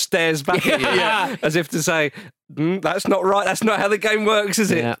 and he just stares back at you as if to say, that's not right. That's not how the game works,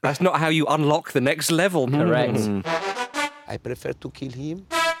 is it? Yeah. That's not how you unlock the next level. Correct. I prefer to kill him.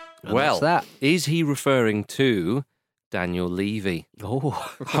 Well, that. Is he referring to Daniel Levy? Oh,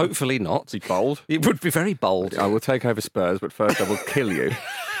 hopefully not. Be bold. It would be very bold. I will take over Spurs, but first I will kill you.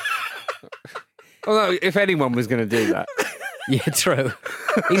 Although, if anyone was going to do that. Yeah, true.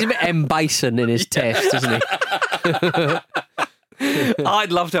 He's a bit M. Bison in his taste, isn't he?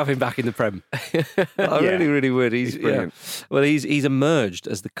 I'd love to have him back in the Prem. I really, really would. He's brilliant. Well, he's emerged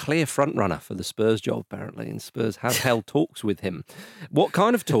as the clear front runner for the Spurs job, apparently, and Spurs have held talks with him. What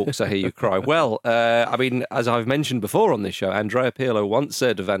kind of talks, I hear you cry? Well, I mean, as I've mentioned before on this show, Andrea Pirlo once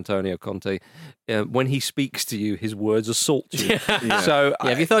said of Antonio Conte, when he speaks to you, his words assault you. So,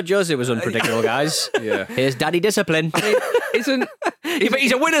 if you thought Jose was unpredictable, guys, here's Daddy Discipline. But he's a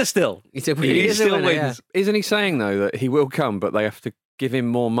winner still. He still winner, wins. Isn't he saying, though, that he will come, but they have to give him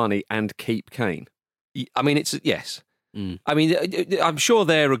more money and keep Kane? I mean, it's yes. I mean, I'm sure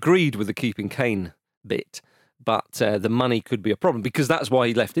they're agreed with the keeping Kane bit, but the money could be a problem because that's why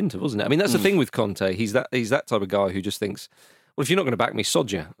he left Inter, wasn't it? I mean, that's the thing with Conte. He's that type of guy who just thinks, well, if you're not going to back me, sod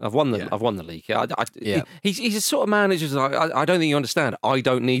you. I've won the league. He's a sort of man who's just like, I don't think you understand. I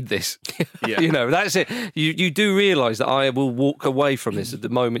don't need this. You know, that's it. You do realise that I will walk away from this at the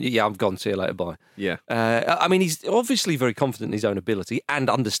moment. Yeah, I'm gone. See you later. Bye. Yeah. I mean, he's obviously very confident in his own ability, and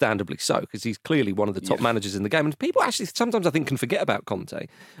understandably so, because he's clearly one of the top managers in the game. And people actually sometimes, I think, can forget about Conte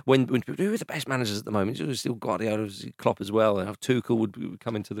when people who are the best managers at the moment. It's still Guardiola, Klopp as well, and how Tuchel would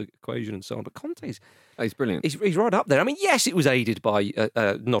come into the equation and so on. But Conte's he's brilliant. He's right up there. I mean, yes, it was aided by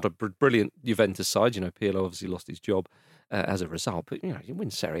not a brilliant Juventus side. You know, Pirlo obviously lost his job. as a result. But you win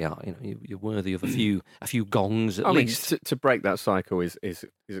Serie A. You're worthy of a few gongs at least. Mean, to break that cycle is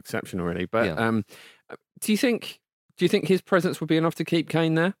exceptional, really. But do you think his presence would be enough to keep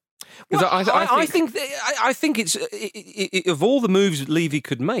Kane there? Well, I think it's of all the moves Levy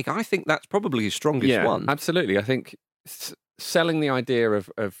could make, I think that's probably his strongest one. Absolutely. I think selling the idea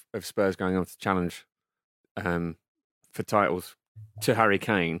of Spurs going on to challenge for titles to Harry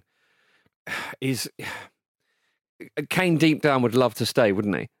Kane is Kane deep down would love to stay,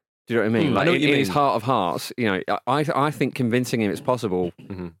 wouldn't he? Do you know what I mean? I know what you in mean. his heart of hearts, I think convincing him it's possible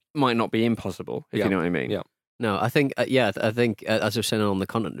might not be impossible. If you know what I mean? Yeah. No, I think, as I was saying on the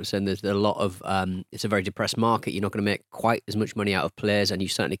content, I was saying there's a lot of, it's a very depressed market. You're not going to make quite as much money out of players, and you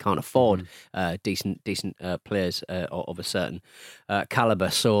certainly can't afford decent players of a certain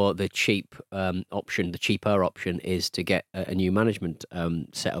calibre. So the cheaper option is to get a new management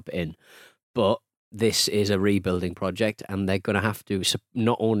set up in. But this is a rebuilding project, and they're going to have to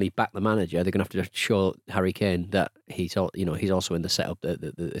not only back the manager, they're going to have to show Harry Kane that he's also in the setup that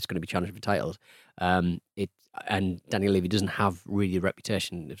it's going to be challenging for titles. And Daniel Levy doesn't have really a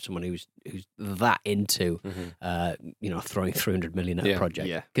reputation of someone who's that into throwing 300 million at a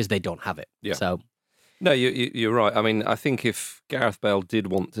project, because they don't have it. Yeah. So no, you're right. I mean, I think if Gareth Bale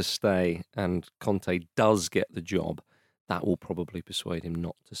did want to stay and Conte does get the job, that will probably persuade him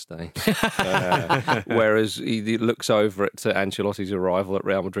not to stay. Whereas he looks over at Ancelotti's arrival at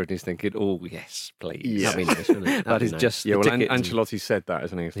Real Madrid and he's thinking, oh, yes, please. Yeah. That'd be nice, wouldn't it? That is just Yeah, the well, ticket. Ancelotti said that,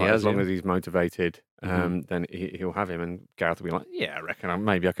 isn't he? It's like, as long as he's motivated, then he'll have him. And Gareth will be like, yeah, I reckon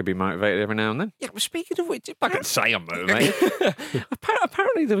maybe I could be motivated every now and then. Yeah, well, speaking of which, I can say I'm motivated.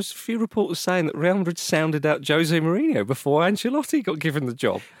 Apparently there was a few reports saying that Real Madrid sounded out Jose Mourinho before Ancelotti got given the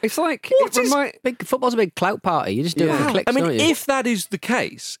job. It's like, football's a big clout party. You just do it for clicks, I mean, don't you? if that is the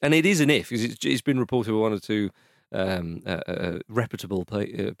case, and it is an if, because it's been reported with one or two reputable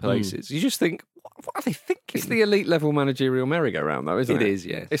places, you just think, what are they thinking? It's the elite level managerial merry-go-round, though, isn't it? It is,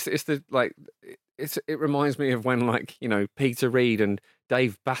 yes. It's the it reminds me of when Peter Reid and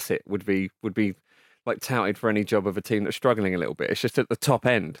Dave Bassett would be like touted for any job of a team that's struggling a little bit. It's just at the top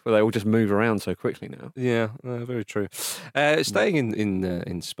end where they all just move around so quickly now. Yeah, very true. Staying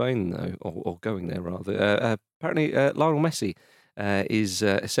in Spain though, or going there rather. Apparently, Lionel Messi is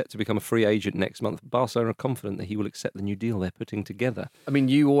set to become a free agent next month. Barcelona are confident that he will accept the new deal they're putting together. I mean,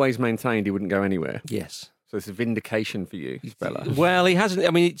 you always maintained he wouldn't go anywhere. Yes. So it's a vindication for you, Bella. Well, he hasn't.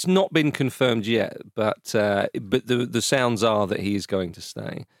 I mean, it's not been confirmed yet, but the sounds are that he is going to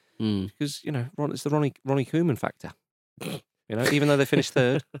stay because it's the Ronnie Koeman factor. Even though they finished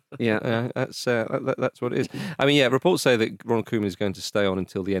third, that's what it is. I mean, reports say that Ronald Koeman is going to stay on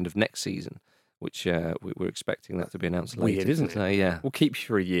until the end of next season, which we're expecting that to be announced later. Weird, isn't it? Yeah, we'll keep you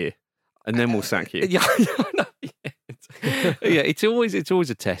for a year, and then we'll sack you. It's always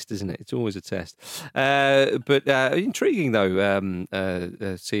a test, isn't it? It's always a test. But intriguing though,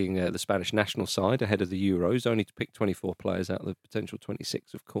 seeing the Spanish national side ahead of the Euros, only to pick 24 players out of the potential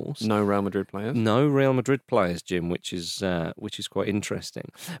 26, of course. No Real Madrid players. No Real Madrid players, Jim, which is quite interesting.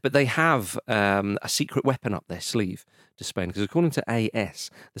 But they have a secret weapon up their sleeve to Spain, because according to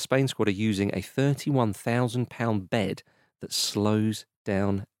AS, the Spain squad are using a £31,000 bed that slows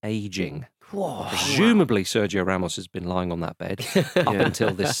down ageing. Whoa. Presumably, Sergio Ramos has been lying on that bed up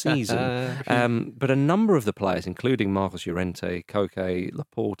until this season. But a number of the players, including Marcos Llorente, Koke,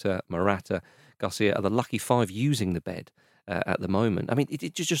 Laporta, Morata, Garcia, are the lucky five using the bed at the moment. I mean,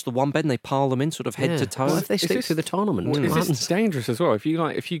 it's just the one bed and they pile them in sort of head to toe. What if they stick through the tournament? It's dangerous as well. If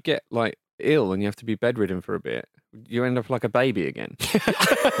you get ill and you have to be bedridden for a bit, you end up like a baby again.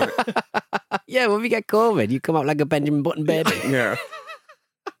 Yeah, well, if you get COVID, you come out like a Benjamin Button baby. Yeah.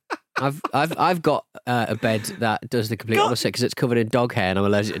 I've got a bed that does the complete opposite because it's covered in dog hair and I'm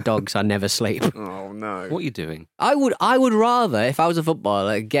allergic to dogs. So I never sleep. Oh no! What are you doing? I would rather, if I was a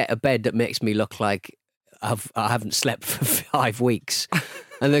footballer, get a bed that makes me look like I haven't slept for 5 weeks.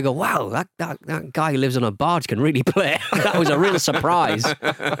 And they go, wow, that guy who lives on a barge can really play. That was a real surprise.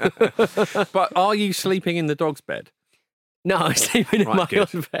 But are you sleeping in the dog's bed? No, I'm sleeping in my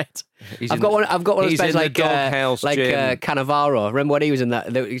own bed. I've got one of those beds like Cannavaro. Remember when he was in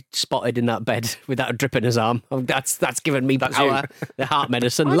that? He was spotted in that bed with that drip in his arm. That's given me power. The heart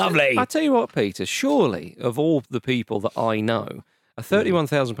medicine, lovely. I tell you what, Peter. Surely, of all the people that I know, a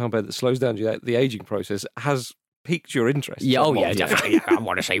 £31,000 bed that slows down the aging process has piqued your interest. Yeah, definitely. I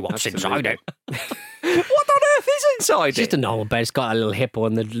want to see what's inside it. What on earth is inside It's just a normal bed. It's got a little hippo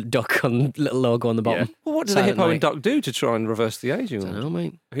and the duck on little logo on the bottom. Yeah. Well, what do the Silent hippo Night. and duck do to try and reverse the aging? I don't know,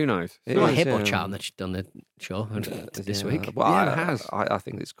 mate. Who knows? It's not a hippo charm that she's done the show this week. Well, Yeah, it has. I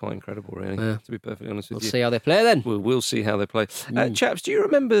think it's quite incredible, really, Yeah. to be perfectly honest with We'll you. see how they play then. We'll see how they play. Chaps, do you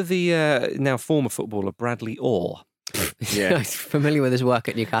remember the now former footballer Bradley Orr? I'm familiar with his work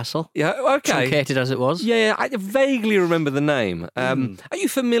at Newcastle. Yeah, okay. Truncated as it was. Yeah, I vaguely remember the name. Are you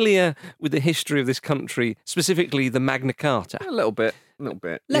familiar with the history of this country, specifically the Magna Carta? A little bit.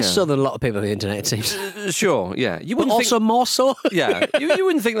 Less so than a lot of people on the internet, it seems. Sure, yeah. You But wouldn't also more so. Yeah, you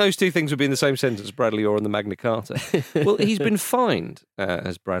wouldn't think those two things would be in the same sentence, Bradley Orr and the Magna Carta. Well, he's been fined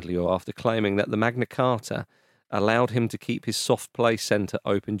as Bradley Orr after claiming that the Magna Carta allowed him to keep his soft play centre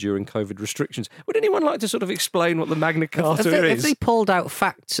open during COVID restrictions. Would anyone like to sort of explain what the Magna Carta Have is? they pulled out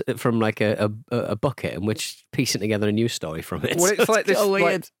facts from like a bucket and which piecing together a news story from it? Well, it's like this. so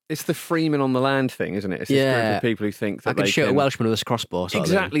weird. Like, it's the Freeman on the land thing, isn't it? It's this group of people who think that I can they shoot can a Welshman with a crossbow. Sort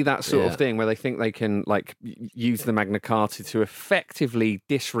exactly that sort Yeah. of thing, where they think they can like use the Magna Carta to effectively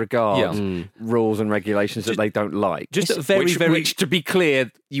disregard rules and regulations that they don't like. just a very, which, to be clear,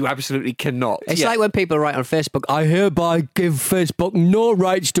 you absolutely cannot. It's like when people write on Facebook, I hereby give Facebook no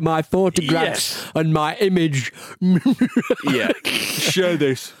rights to my photographs and my image. Yeah, share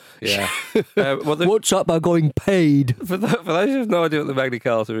this. Yeah. What's up by going paid? For those who have no idea what the Magna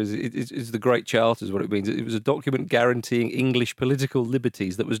Carta is, it's the Great Charter is what it means. It was a document guaranteeing English political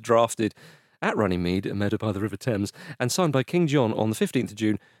liberties that was drafted at Runnymede, a meadow by the River Thames, and signed by King John on the 15th of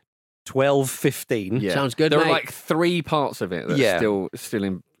June, 1215. Yeah. Sounds good, There mate. are like 3 parts of it that's Yeah. still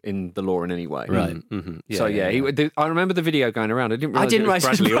in the law in any way. Right. Mm-hmm. So I remember the video going around. I didn't I realise didn't it was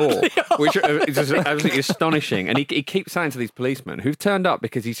realise it was Bradley Orr, Bradley which is just absolutely astonishing. And he keeps saying to these policemen who've turned up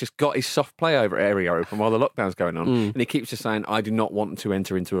because he's just got his soft play area open while the lockdown's going on, and he keeps just saying, "I do not want to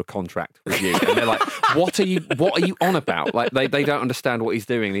enter into a contract with you." And they're like, "What are you on about?" Like they don't understand what he's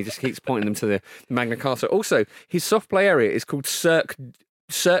doing. And he just keeps pointing them to the Magna Carta. Also, his soft play area is called Cirque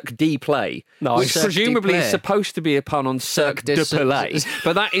de Play, which Cirque de presumably is Play. supposed to be a pun on Cirque de Play,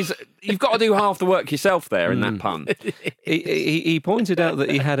 but that is you've got to do half the work yourself there in that pun. He pointed out that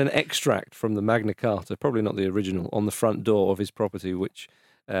he had an extract from the Magna Carta, probably not the original, on the front door of his property, which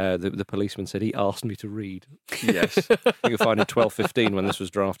the policeman said he asked me to read. Yes, I think you'll find in 1215 when this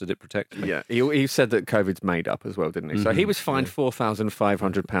was drafted, it protected me. Yeah, he said that COVID's made up as well, didn't he? So he was fined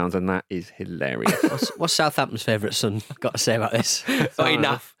 £4,500, and that is hilarious. What's Southampton's favourite son got to say about this?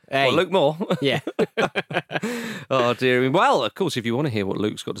 Enough. Hey. Well, Luke Moore. Yeah. Oh, dear. Well, of course, if you want to hear what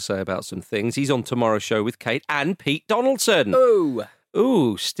Luke's got to say about some things, he's on tomorrow's show with Kate and Pete Donaldson.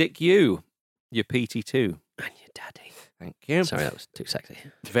 Ooh, stick you. Your PT2. And your daddy. Thank you. Sorry, that was too sexy.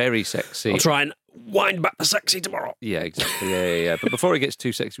 Very sexy. I'll try and wind back the sexy tomorrow. Yeah, exactly. Yeah. But before it gets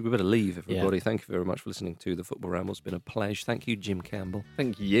too sexy, we better leave, everybody. Yeah. Thank you very much for listening to The Football Ramble. It's been a pleasure. Thank you, Jim Campbell.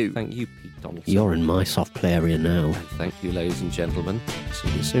 Thank you. Thank you, Pete Donaldson. You're in my soft play area now. And thank you, ladies and gentlemen. See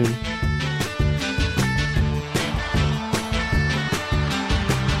you soon.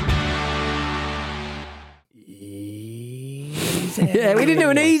 Yeah, we didn't do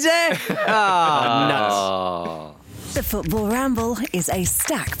an easy. Nuts. The Football Ramble is a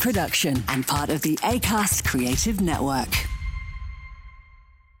Stack production and part of the Acast Creative Network.